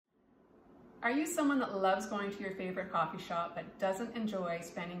Are you someone that loves going to your favorite coffee shop but doesn't enjoy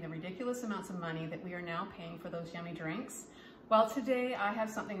spending the ridiculous amounts of money that we are now paying for those yummy drinks? Well, today I have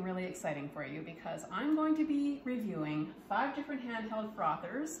something really exciting for you because I'm going to be reviewing 5 different handheld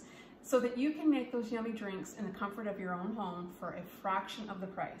frothers so that you can make those yummy drinks in the comfort of your own home for a fraction of the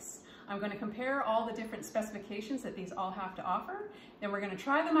price. I'm going to compare all the different specifications that these all have to offer, then we're going to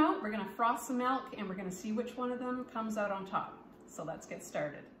try them out, we're going to froth some milk, and we're going to see which one of them comes out on top. So let's get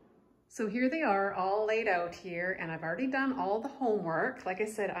started. So here they are all laid out here, and I've already done all the homework. Like I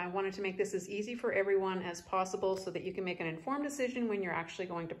said, I wanted to make this as easy for everyone as possible so that you can make an informed decision when you're actually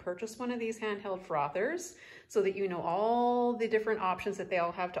going to purchase one of these handheld frothers, so that you know all the different options that they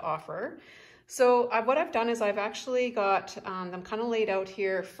all have to offer. So what I've done is I've actually got them kind of laid out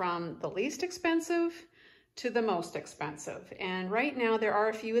here from the least expensive to the most expensive. And right now there are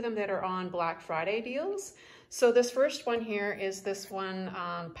a few of them that are on Black Friday deals. So this first one here is this one,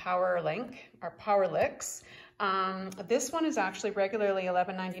 PowerLix. This one is actually regularly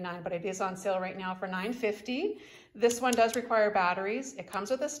 $11.99, but it is on sale right now for $9.50. This one does require batteries. It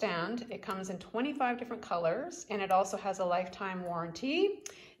comes with a stand. It comes in 25 different colors, and it also has a lifetime warranty,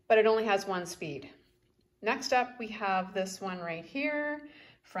 but it only has 1 speed. Next up, we have this one right here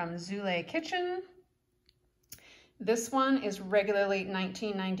from YUSWKO Kitchen. This one is regularly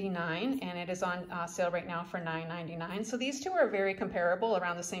 $19.99, and it is on sale right now for $9.99. So these two are very comparable,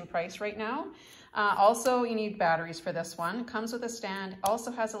 around the same price right now. Also, you need batteries for this one. It comes with a stand,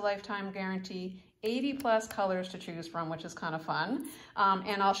 also has a lifetime guarantee, 80+ colors to choose from, which is kind of fun.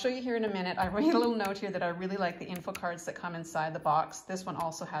 And I'll show you here in a minute. I made a little note here that I really like the info cards that come inside the box. This one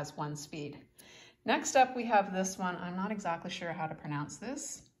also has 1 speed. Next up, we have this one. I'm not exactly sure how to pronounce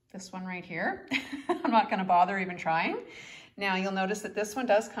this. This one right here. I'm not going to bother even trying. Now you'll notice that this one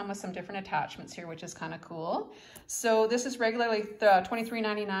does come with some different attachments here, which is kind of cool. So this is regularly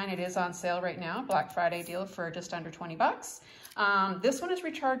 $23.99. It is on sale right now, Black Friday deal for just under 20 bucks. This one is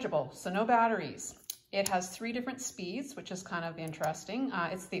rechargeable, so no batteries. It has 3 different speeds, which is kind of interesting.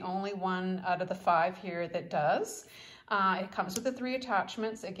 It's the only one out of the 5 here that does. It comes with the 3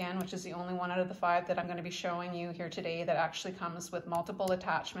 attachments, again, which is the only one out of the 5 that I'm going to be showing you here today that actually comes with multiple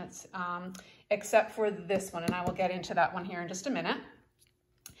attachments, except for this one, and I will get into that one here in just a minute.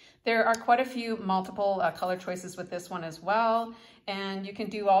 There are quite a few multiple color choices with this one as well, and you can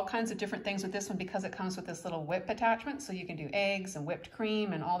do all kinds of different things with this one because it comes with this little whip attachment, so you can do eggs and whipped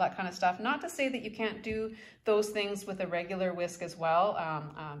cream and all that kind of stuff. Not to say that you can't do those things with a regular whisk as well,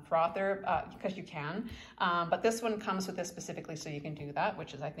 frother, because you can, but this one comes with this specifically so you can do that,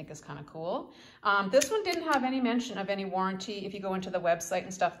 which I think is kind of cool. This one didn't have any mention of any warranty. If you go into the website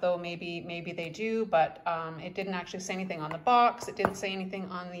and stuff though, maybe they do, but it didn't actually say anything on the box. It didn't say anything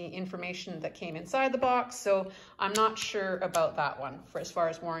on the information that came inside the box, so I'm not sure about that one for as far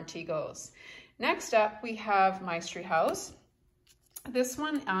as warranty goes. Next up, we have Maestri House. This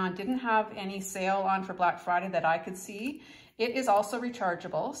one didn't have any sale on for Black Friday that I could see. It is also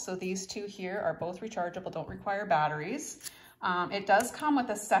rechargeable, so these two here are both rechargeable, don't require batteries. It does come with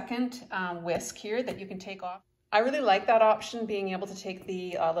a second whisk here that you can take off. I really like that option, being able to take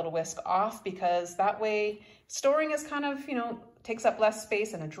the little whisk off, because that way storing is kind of, takes up less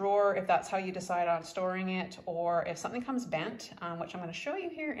space in a drawer if that's how you decide on storing it, or if something comes bent, which I'm going to show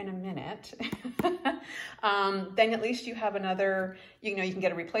you here in a minute, then at least you have another, you can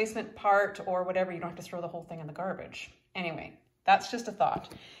get a replacement part or whatever. You don't have to throw the whole thing in the garbage. Anyway, that's just a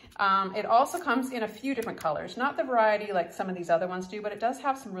thought. It also comes in a few different colors, not the variety like some of these other ones do, but it does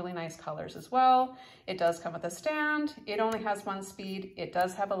have some really nice colors as well. It does come with a stand. It only has 1 speed. It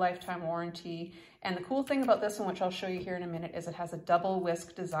does have a lifetime warranty. And the cool thing about this one, which I'll show you here in a minute, is it has a double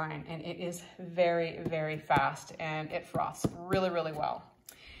whisk design, and it is very, very fast, and it froths really, really well.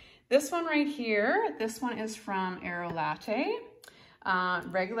 This one right here, this one is from Aero Latte.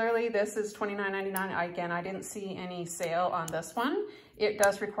 Regularly, this is $29.99. Again, I didn't see any sale on this one. It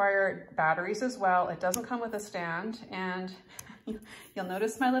does require batteries as well. It doesn't come with a stand, and you'll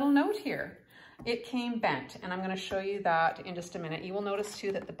notice my little note here. It came bent, and I'm going to show you that in just a minute. You will notice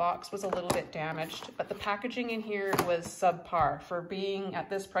too that the box was a little bit damaged, but the packaging in here was subpar for being at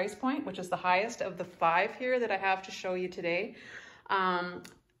this price point, which is the highest of the 5 here that I have to show you today.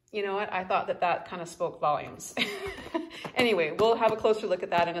 You know what? I thought that kind of spoke volumes. Anyway, we'll have a closer look at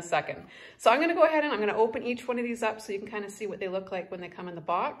that in a second. So I'm going to go ahead and I'm going to open each one of these up so you can kind of see what they look like when they come in the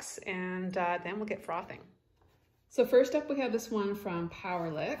box, and then we'll get frothing. So first up, we have this one from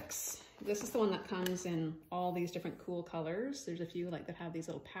PowerLix. This is the one that comes in all these different cool colors. There's a few that have these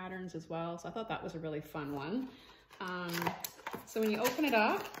little patterns as well. So I thought that was a really fun one. So when you open it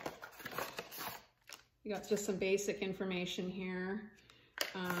up, you got just some basic information here.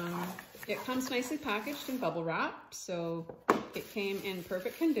 It comes nicely packaged in bubble wrap, so it came in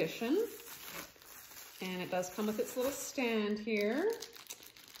perfect condition. And it does come with its little stand here.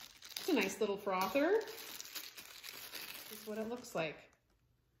 It's a nice little frother. This is what it looks like.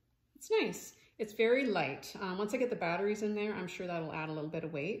 It's nice. It's very light. Once I get the batteries in there, I'm sure that'll add a little bit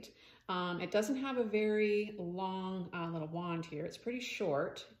of weight. It doesn't have a very long little wand here. It's pretty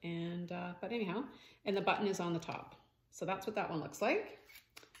short, and but anyhow, and the button is on the top. So that's what that one looks like.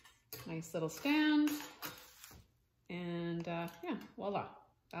 Nice little stand. And yeah, voila,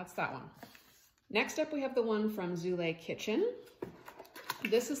 that's that one. Next up, we have the one from Zule Kitchen.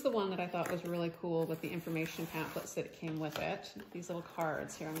 This is the one that I thought was really cool with the information pamphlets that came with it. These little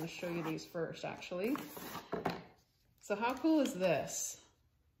cards here. I'm going to show you these first, actually. So how cool is this?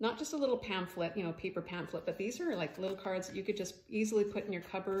 Not just a little pamphlet, you know, paper pamphlet, but these are like little cards that you could just easily put in your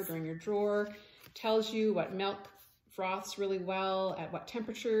cupboard or in your drawer. Tells you what milk froths really well, at what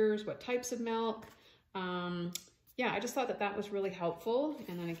temperatures, what types of milk. Yeah, I just thought that that was really helpful.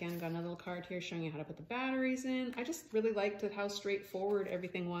 And then again, got another little card here showing you how to put the batteries in. I just really liked it, how straightforward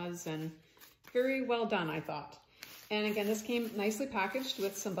everything was, and very well done, I thought. And again, this came nicely packaged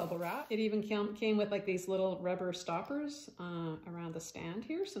with some bubble wrap. It even came with like these little rubber stoppers around the stand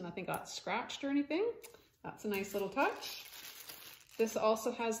here, so nothing got scratched or anything. That's a nice little touch. This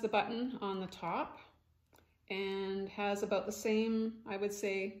also has the button on the top and has about the same, I would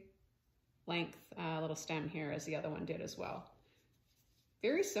say, length little stem here as the other one did as well.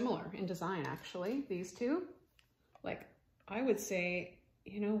 Very similar in design, actually, these two. Like, I would say,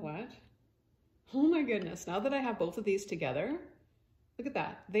 you know what? Oh my goodness, now that I have both of these together, look at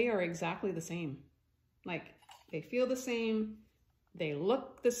that. They are exactly the same. Like, they feel the same, they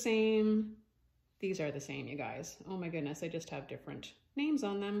look the same. These are the same, you guys. Oh my goodness, they just have different names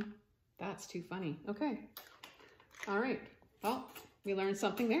on them. That's too funny. Okay, all right, well, we learned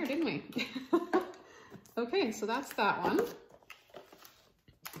something there, didn't we? Okay, so that's that one.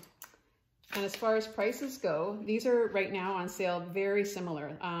 And as far as prices go, these are right now on sale, very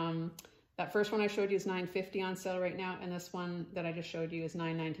similar. That first one I showed you is $9.50 on sale right now, and this one that I just showed you is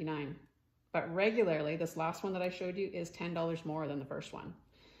 $9.99. But regularly, this last one that I showed you is $10 more than the first one.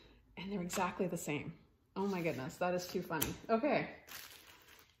 And they're exactly the same. Oh my goodness, that is too funny. Okay.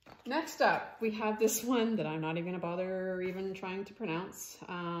 Next up, we have this one that I'm not even gonna bother even trying to pronounce,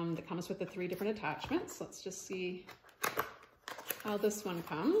 that comes with the 3 different attachments. Let's just see how this one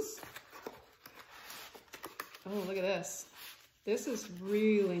comes. Oh, look at this. This is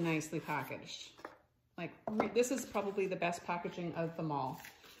really nicely packaged. Like, this is probably the best packaging of them all.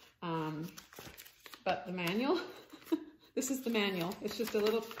 But the manual, this is the manual. It's just a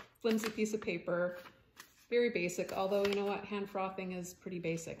little flimsy piece of paper. Very basic, although you know what, hand frothing is pretty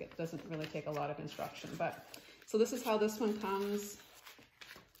basic. It doesn't really take a lot of instruction, but so this is how this one comes.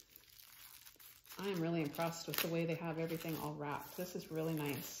 I am really impressed with the way they have everything all wrapped. This is really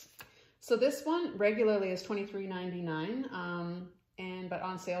nice. So this one regularly is $23.99, but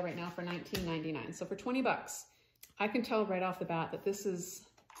on sale right now for $19.99. So for 20 bucks, I can tell right off the bat that this is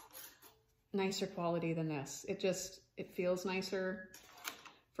nicer quality than this. It feels nicer.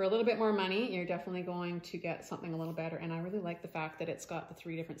 For a little bit more money, you're definitely going to get something a little better. And I really like the fact that it's got the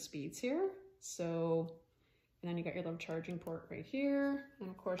 3 different speeds here. So, and then you got your little charging port right here. And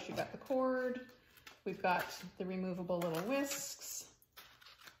of course you got the cord. We've got the removable little whisks.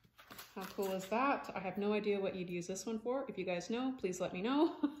 How cool is that? I have no idea what you'd use this one for. If you guys know, please let me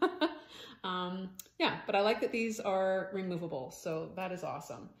know. Yeah, but I like that these are removable. So that is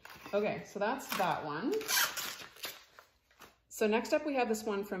awesome. Okay, so that's that one. So next up we have this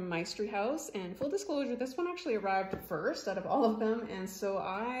one from Maestri House, and full disclosure, this one actually arrived first out of all of them, and so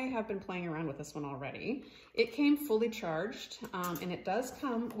I have been playing around with this one already. It came fully charged, and it does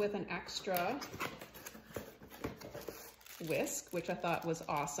come with an extra whisk, which I thought was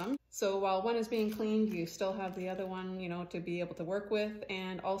awesome. So while one is being cleaned, you still have the other one, you know, to be able to work with,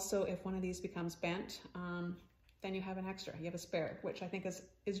 and also if one of these becomes bent, then you have an extra, you have a spare, which I think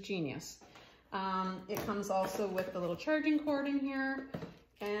is genius. It comes also with the little charging cord in here,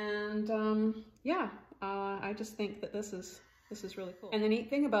 and yeah, I just think that this is really cool. And the neat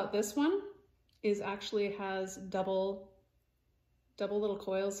thing about this one is actually it has double little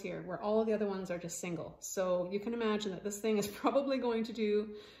coils here, where all of the other ones are just single. So you can imagine that this thing is probably going to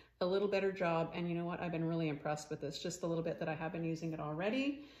do a little better job. And you know what? I've been really impressed with this, just a little bit that I have been using it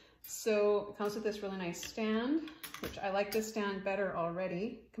already. So it comes with this really nice stand, which I like this stand better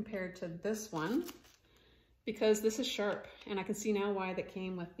already compared to this one, because this is sharp, and I can see now why that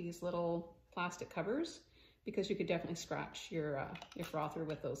came with these little plastic covers, because you could definitely scratch your frother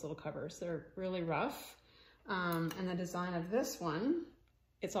with those little covers. They're really rough. And the design of this one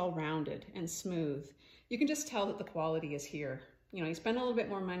it's all rounded and smooth. You can just tell that the quality is here. You know, you spend a little bit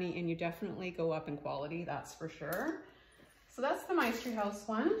more money and you definitely go up in quality, that's for sure. So that's the Maestri House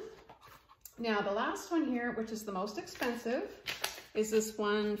one. Now the last one here, which is the most expensive, is this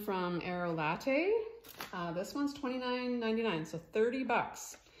one from Aero Latte. This one's $29.99, so 30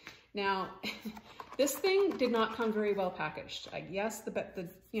 bucks. Now, this thing did not come very well packaged. Yes, the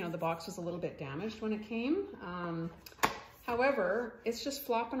box was a little bit damaged when it came. However, it's just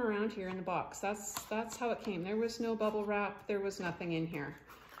flopping around here in the box. That's how it came. There was no bubble wrap. There was nothing in here.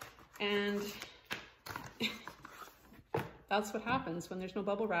 And that's what happens when there's no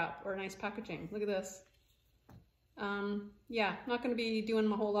bubble wrap or nice packaging. Look at this. Yeah, not going to be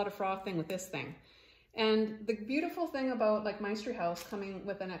doing a whole lot of frothing with this thing. And the beautiful thing about like Maestri House coming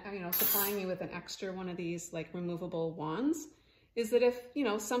with an, supplying you with an extra one of these like removable wands is that if,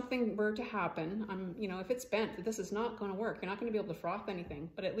 something were to happen, if it's bent, this is not going to work. You're not going to be able to froth anything,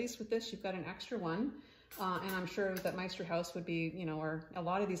 but at least with this, you've got an extra one. And I'm sure that Maestri House would be, or a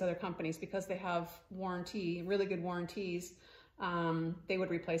lot of these other companies, because they have warranty, really good warranties, they would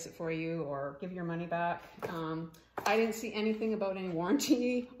replace it for you or give your money back. I didn't see anything about any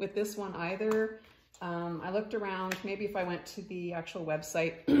warranty with this one either. I looked around, maybe if I went to the actual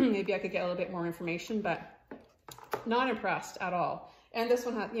website, maybe I could get a little bit more information, but not impressed at all. And this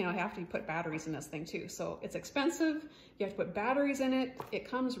one, you have to put batteries in this thing too. So it's expensive. You have to put batteries in it. It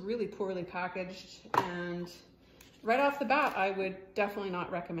comes really poorly packaged. And right off the bat, I would definitely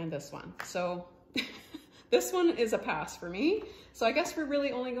not recommend this one. So this one is a pass for me. So I guess we're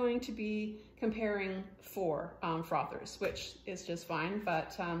really only going to be comparing 4 frothers, which is just fine.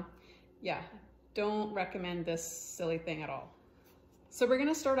 But yeah, don't recommend this silly thing at all. So we're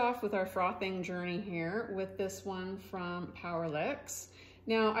gonna start off with our frothing journey here with this one from PowerLix.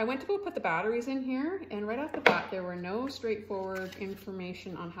 Now I went to go put the batteries in here, and right off the bat there were no straightforward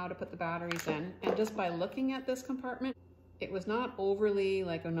information on how to put the batteries in. And just by looking at this compartment, it was not overly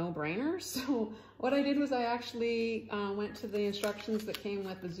like a no-brainer. So what I did was I actually went to the instructions that came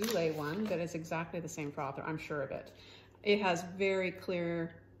with the YUSWKO one that is exactly the same frother, I'm sure of it. It has very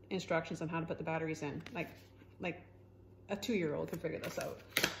clear instructions on how to put the batteries in, like a 2-year-old could figure this out.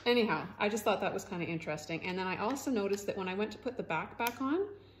 Anyhow, I just thought that was kind of interesting. And then I also noticed that when I went to put the back on,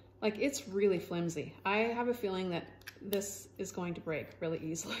 like it's really flimsy. I have a feeling that this is going to break really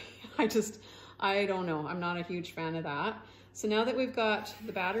easily. I don't know. I'm not a huge fan of that. So now that we've got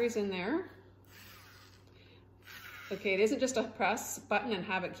the batteries in there, okay, it isn't just a press button and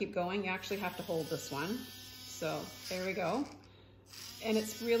have it keep going. You actually have to hold this one. So there we go. And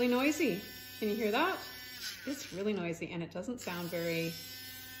it's really noisy. Can you hear that? It's really noisy and it doesn't sound very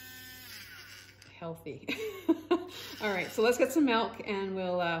healthy. All right, so let's get some milk and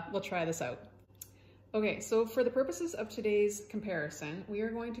we'll try this out. Okay, so for the purposes of today's comparison, we are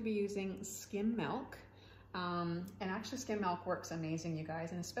going to be using skim milk. And actually skim milk works amazing, you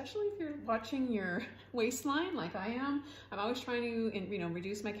guys. And especially if you're watching your waistline like I am, I'm always trying to,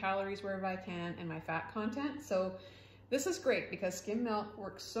 reduce my calories wherever I can and my fat content. So this is great because skim milk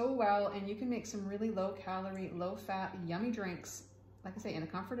works so well and you can make some really low calorie, low fat, yummy drinks, like I say, in the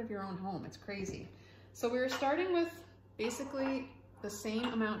comfort of your own home. It's crazy. So we're starting with basically the same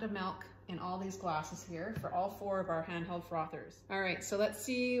amount of milk in all these glasses here for all 4 of our handheld frothers. All right, so let's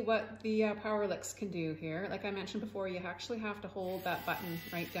see what the PowerLix can do here. Like I mentioned before, you actually have to hold that button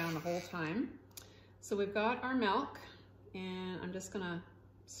right down the whole time. So we've got our milk and I'm just gonna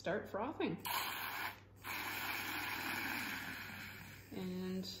start frothing.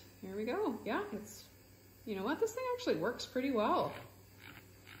 And here we go. Yeah, it's, you know what, this thing actually works pretty well.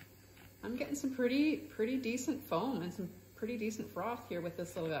 I'm getting some pretty decent foam and some pretty decent froth here with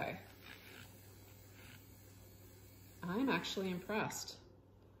this little guy. I'm actually impressed.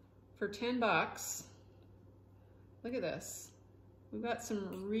 For 10 bucks, look at this. We've got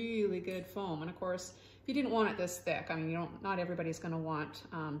some really good foam. And of course, if you didn't want it this thick, I mean, not everybody's gonna want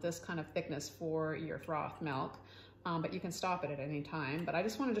this kind of thickness for your froth milk. But you can stop it at any time. But I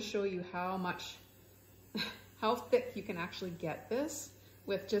just wanted to show you how thick you can actually get this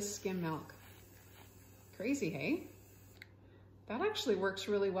with just skim milk. Crazy, hey? That actually works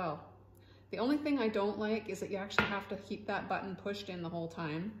really well. The only thing I don't like is that you actually have to keep that button pushed in the whole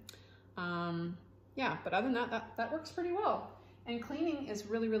time. Yeah, but other than that works pretty well. And cleaning is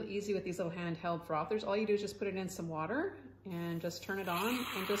really easy with these little handheld frothers. All you do is just put it in some water and just turn it on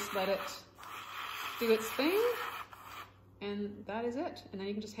and just let it do its thing. And that is it. And then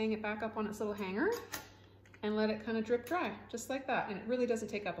you can just hang it back up on its little hanger and let it kind of drip dry, just like that. And it really doesn't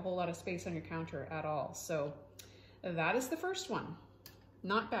take up a whole lot of space on your counter at all. So that is the first one.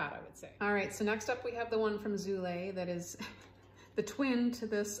 Not bad, I would say. All right, so next up we have the one from YUSWKO that is the twin to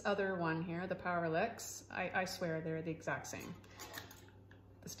this other one here, the PowerLix. I swear they're the exact same.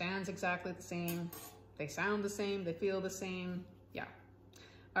 The stand's exactly the same. They sound the same, they feel the same. Yeah.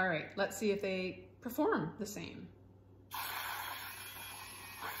 All right, let's see if they perform the same.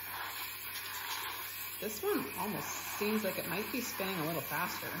 This one almost seems like it might be spinning a little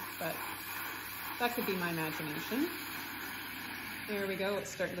faster, but that could be my imagination. There we go,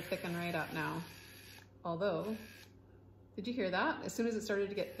 it's starting to thicken right up now. Although, did you hear that? As soon as it started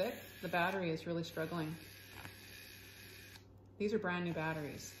to get thick, the battery is really struggling. These are brand new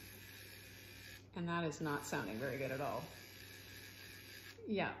batteries. And that is not sounding very good at all.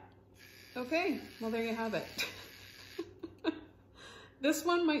 Yeah. Okay, well there you have it. This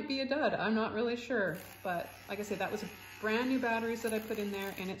one might be a dud, I'm not really sure. But like I said, that was brand new batteries that I put in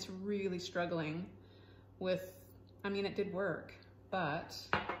there, and it's really struggling with, I mean, it did work, but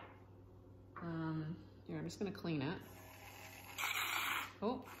here, I'm just gonna clean it.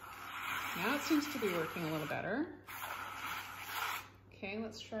 Oh, now it seems to be working a little better. Okay,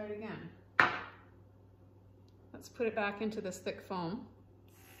 let's try it again. Let's put it back into this thick foam.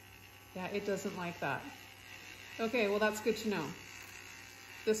 Yeah, it doesn't like that. Okay, well that's good to know.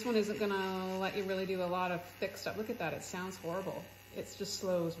 This one isn't gonna let you really do a lot of thick stuff. Look at that, it sounds horrible. It just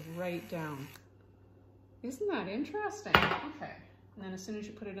slows right down. Isn't that interesting? Okay, and then as soon as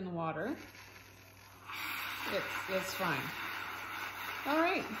you put it in the water, it's fine. All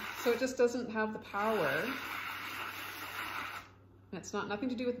right, so it just doesn't have the power. And it's nothing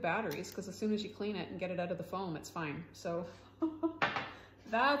to do with the batteries, because as soon as you clean it and get it out of the foam, it's fine. So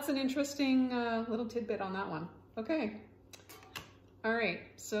that's an interesting little tidbit on that one. Okay. All right,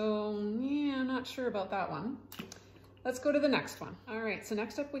 so yeah, I'm not sure about that one. Let's go to the next one. All right, so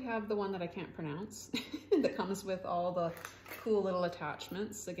next up we have the one that I can't pronounce that comes with all the cool little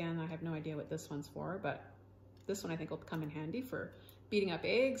attachments. Again, I have no idea what this one's for, but this one I think will come in handy for beating up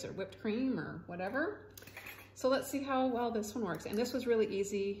eggs or whipped cream or whatever. So let's see how well this one works. And this was really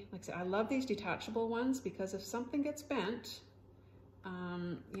easy. Like I said, I love these detachable ones because if something gets bent,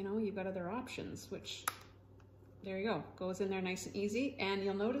 you know, you've got other options, which there you go, goes in there nice and easy. And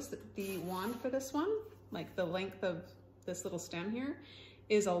you'll notice that the wand for this one, like the length of this little stem here,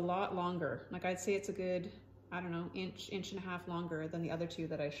 is a lot longer. Like I'd say it's a good, I don't know, inch and a half longer than the other two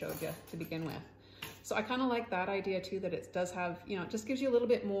that I showed you to begin with. So I kind of like that idea too, that it does have, you know, it just gives you a little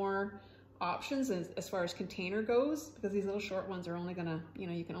bit more options as far as container goes, because these little short ones are only gonna, you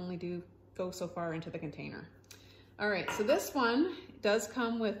know, you can only go so far into the container. All right, so this one does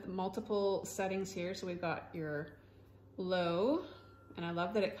come with multiple settings here. So we've got your low, and I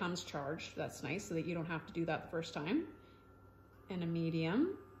love that it comes charged. That's nice, so that you don't have to do that the first time. And a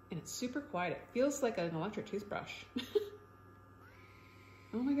medium, and it's super quiet. It feels like an electric toothbrush.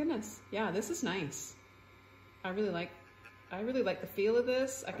 Oh my goodness. Yeah, this is nice. I really like the feel of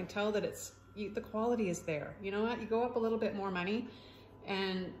this. I can tell that the quality is there. You know what? You go up a little bit more money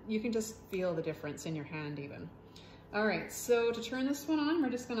and you can just feel the difference in your hand even. All right, so to turn this one on, we're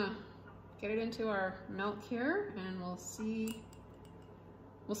just gonna get it into our milk here and we'll see.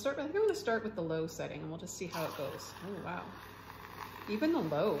 I think I'm gonna start with the low setting and we'll just see how it goes. Oh, wow. Even the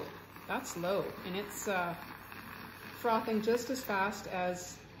low, that's low. And it's frothing just as fast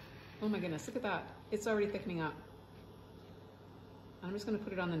as, oh my goodness, look at that. It's already thickening up. I'm just gonna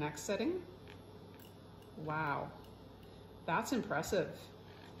put it on the next setting. Wow, that's impressive.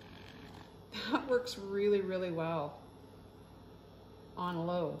 That works really, really well on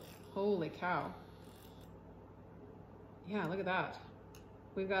low. Holy cow. Yeah, look at that.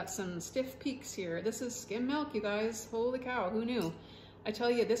 We've got some stiff peaks here. This is skim milk, you guys. Holy cow, who knew? I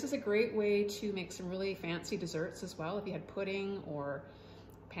tell you, this is a great way to make some really fancy desserts as well. If you had pudding or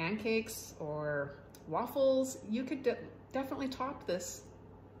pancakes or waffles, you could definitely top this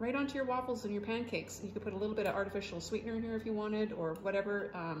right onto your waffles and your pancakes. You could put a little bit of artificial sweetener in here if you wanted, or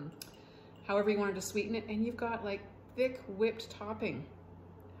whatever, however you wanted to sweeten it, and you've got like thick whipped topping.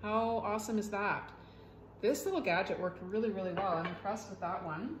 How awesome is that? This little gadget worked really, really well. I'm impressed with that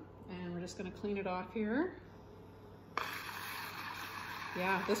one. And we're just gonna clean it off here.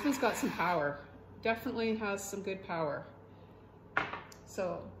 Yeah, this one's got some power. Definitely has some good power.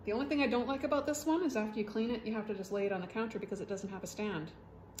 So the only thing I don't like about this one is after you clean it, you have to just lay it on the counter because it doesn't have a stand.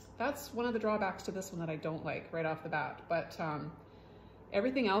 That's one of the drawbacks to this one that I don't like right off the bat, but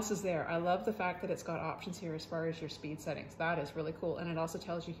everything else is there. I love the fact that it's got options here as far as your speed settings. That is really cool. And it also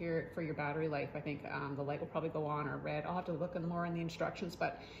tells you here for your battery life. I think the light will probably go on or red. I'll have to look more in the instructions,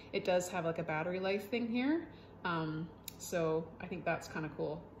 but it does have like a battery life thing here. So I think that's kind of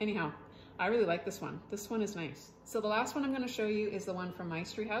cool. Anyhow, I really like this one. This one is nice. So the last one I'm going to show you is the one from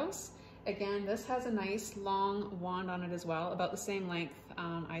Maestri House. Again, this has a nice long wand on it as well, about the same length,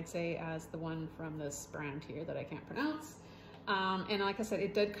 I'd say, as the one from this brand here that I can't pronounce. And like I said,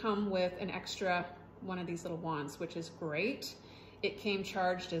 it did come with an extra one of these little wands, which is great. It came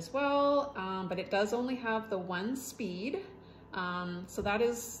charged as well, but it does only have the 1 speed. So that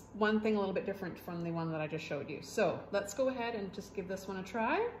is one thing a little bit different from the one that I just showed you. So let's go ahead and just give this one a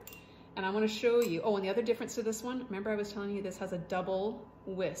try. And I want to show you, oh, and the other difference to this one, remember I was telling you this has a double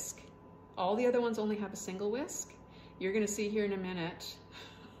whisk. All the other ones only have a single whisk. You're going to see here in a minute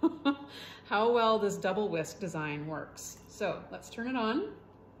how well this double whisk design works. So let's turn it on.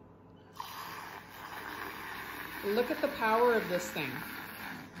 Look at the power of this thing.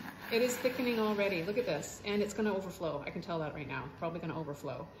 It is thickening already. Look at this. And it's going to overflow. I can tell that right now. Probably going to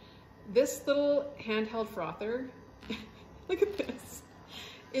overflow. This little handheld frother, look at this,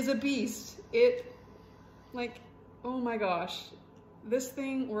 is a beast. It, like, oh my gosh. This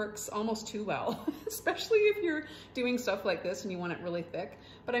thing works almost too well, especially if you're doing stuff like this and you want it really thick.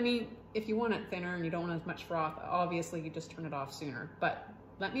 But I mean, if you want it thinner and you don't want as much froth, obviously you just turn it off sooner. But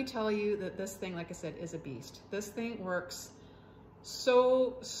let me tell you that this thing, like I said, is a beast. This thing works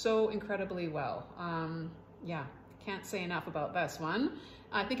so incredibly well. Yeah, can't say enough about this one.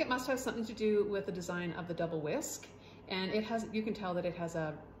 I think it must have something to do with the design of the double whisk. And it has, you can tell that it has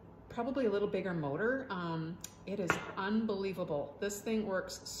a probably a little bigger motor. It is unbelievable. This thing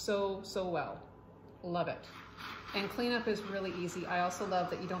works so well. Love it. And cleanup is really easy. I also love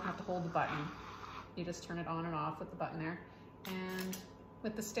that you don't have to hold the button. You just turn it on and off with the button there. And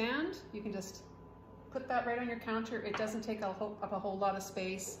with the stand, you can just put that right on your counter. It doesn't take up a whole lot of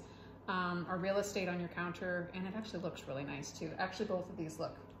space or real estate on your counter, and it actually looks really nice too. Actually, both of these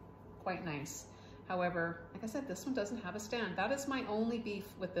look quite nice. However, like I said, this one doesn't have a stand. That is my only beef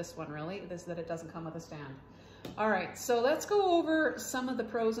with this one, really, is that it doesn't come with a stand. All right, so let's go over some of the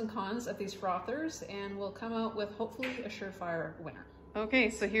pros and cons of these frothers, and we'll come out with hopefully a surefire winner. Okay,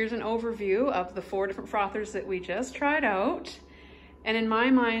 so here's an overview of the 4 different frothers that we just tried out. And in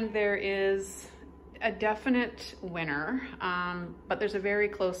my mind, there is a definite winner, but there's a very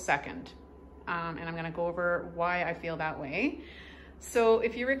close second. And I'm gonna go over why I feel that way. So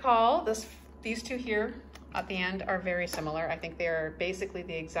if you recall, these two here at the end are very similar. I think they are basically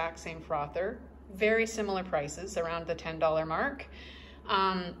the exact same frother. Very similar prices, around the $10 mark.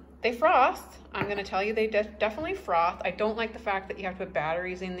 They froth. I'm gonna tell you, they definitely froth. I don't like the fact that you have to put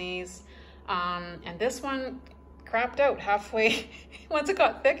batteries in these. And this one crapped out halfway. Once it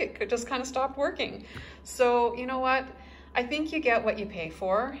got thick, it could just kind of stop working. So you know what? I think you get what you pay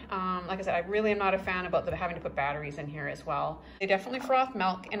for. Like I said, I really am not a fan about having to put batteries in here as well. They definitely froth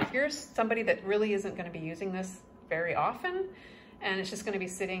milk. And if you're somebody that really isn't gonna be using this very often, and it's just gonna be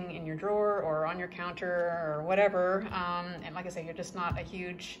sitting in your drawer or on your counter or whatever, and like I say, you're just not a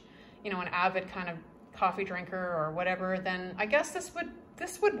huge, an avid kind of coffee drinker or whatever, then I guess this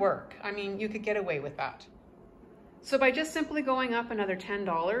would work. I mean, you could get away with that. So by just simply going up another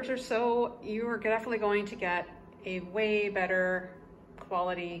 $10 or so, you are definitely going to get a way better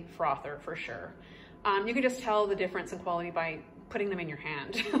quality frother for sure. You can just tell the difference in quality by putting them in your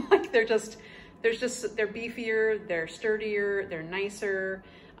hand. Like they're beefier, they're sturdier, they're nicer.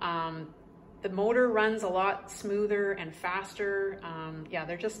 The motor runs a lot smoother and faster. Yeah,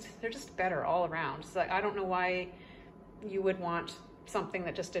 they're just better all around. So I don't know why you would want something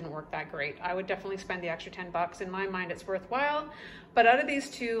that just didn't work that great. I would definitely spend the extra 10 bucks. In my mind, it's worthwhile. But out of these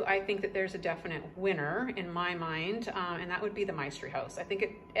two, I think that there's a definite winner in my mind, and that would be the Maestri House. I think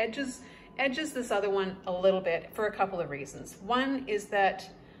it edges this other one a little bit for a couple of reasons. One is that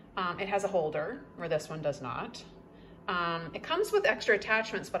it has a holder where this one does not. It comes with extra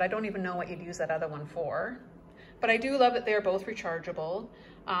attachments, but I don't even know what you'd use that other one for. But I do love that they're both rechargeable.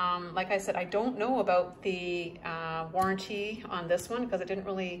 Like I said, I don't know about the warranty on this one because it didn't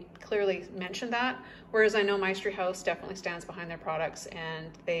really clearly mention that. Whereas I know Maestri House definitely stands behind their products, and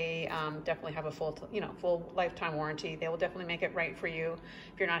they definitely have a full lifetime warranty. They will definitely make it right for you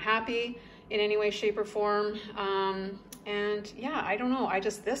if you're not happy in any way, shape, or form. And yeah, I don't know.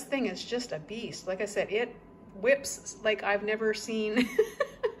 This thing is just a beast. Like I said, it whips like I've never seen.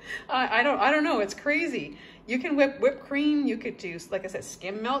 I don't know. It's crazy. You can whip whipped cream. You could do, like I said,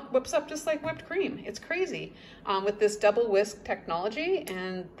 skim milk whips up just like whipped cream. It's crazy with this double whisk technology,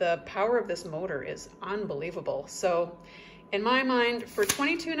 and the power of this motor is unbelievable. So in my mind, for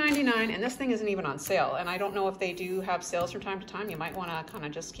 $22.99, and this thing isn't even on sale, and I don't know if they do have sales from time to time. You might want to kind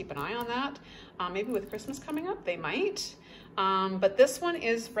of just keep an eye on that. Maybe with Christmas coming up, they might. But this one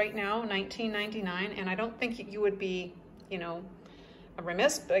is right now $19.99, and I don't think you would be,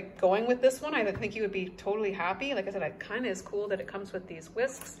 remiss by going with this one. I think you would be totally happy. Like I said, it kind of is cool that it comes with these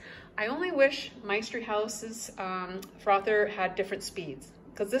whisks. I only wish Maestri House's frother had different speeds,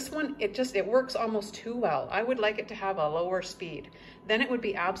 because this one, it works almost too well. I would like it to have a lower speed. Then it would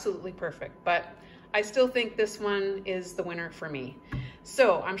be absolutely perfect, but I still think this one is the winner for me.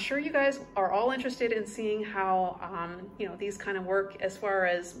 So I'm sure you guys are all interested in seeing how you know, these kind of work as far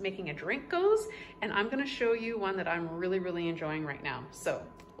as making a drink goes, and I'm gonna show you one that I'm really enjoying right now. So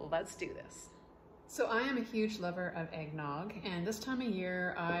let's do this. So I am a huge lover of eggnog, and this time of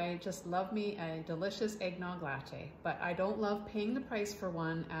year I just love me a delicious eggnog latte, but I don't love paying the price for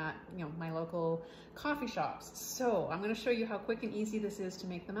one at, you know, my local coffee shops. So I'm going to show you how quick and easy this is to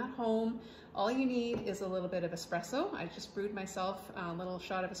make them at home. All you need is a little bit of espresso. I just brewed myself a little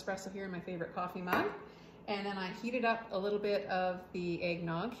shot of espresso here in my favorite coffee mug, and then I heated up a little bit of the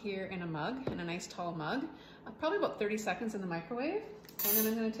eggnog here in a mug, in a nice tall mug, probably about 30 seconds in the microwave. And then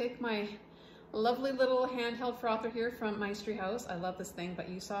I'm going to take my lovely little handheld frother here from Maestri House. I love this thing, but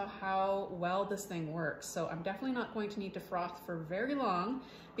you saw how well this thing works. So I'm definitely not going to need to froth for very long,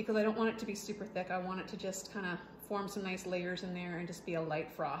 because I don't want it to be super thick. I want it to just kind of form some nice layers in there and just be a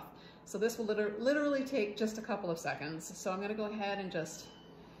light froth. So this will literally take just a couple of seconds. So I'm gonna go ahead and just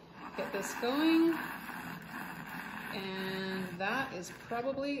get this going. And that is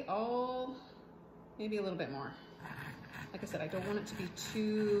probably all, maybe a little bit more. Like I said, I don't want it to be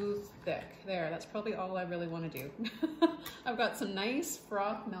too thick. There, that's probably all I really want to do. I've got some nice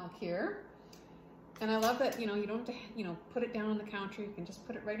froth milk here. And I love that, you know, you don't have to, you know, put it down on the counter. You can just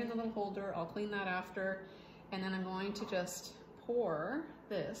put it right in the little holder. I'll clean that after. And then I'm going to just pour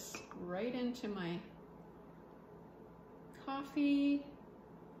this right into my coffee.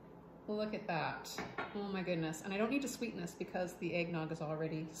 Look at that. Oh my goodness. And I don't need to sweeten this because the eggnog is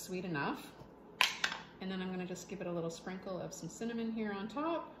already sweet enough. And then I'm gonna just give it a little sprinkle of some cinnamon here on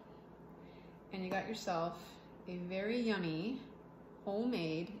top. And you got yourself a very yummy,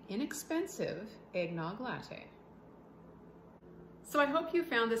 homemade, inexpensive eggnog latte. So I hope you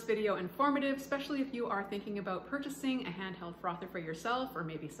found this video informative, especially if you are thinking about purchasing a handheld frother for yourself or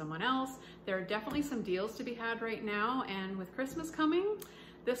maybe someone else. There are definitely some deals to be had right now, and with Christmas coming,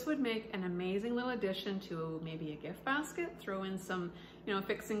 this would make an amazing little addition to maybe a gift basket. Throw in some, you know,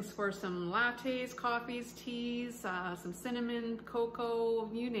 fixings for some lattes, coffees, teas, some cinnamon, cocoa,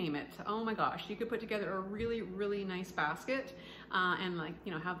 you name it. Oh my gosh, you could put together a really nice basket and, like,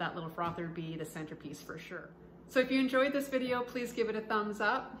 you know, have that little frother be the centerpiece for sure. So if you enjoyed this video, please give it a thumbs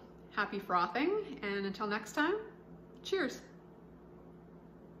up. Happy frothing, and until next time, cheers.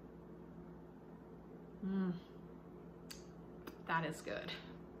 That is good.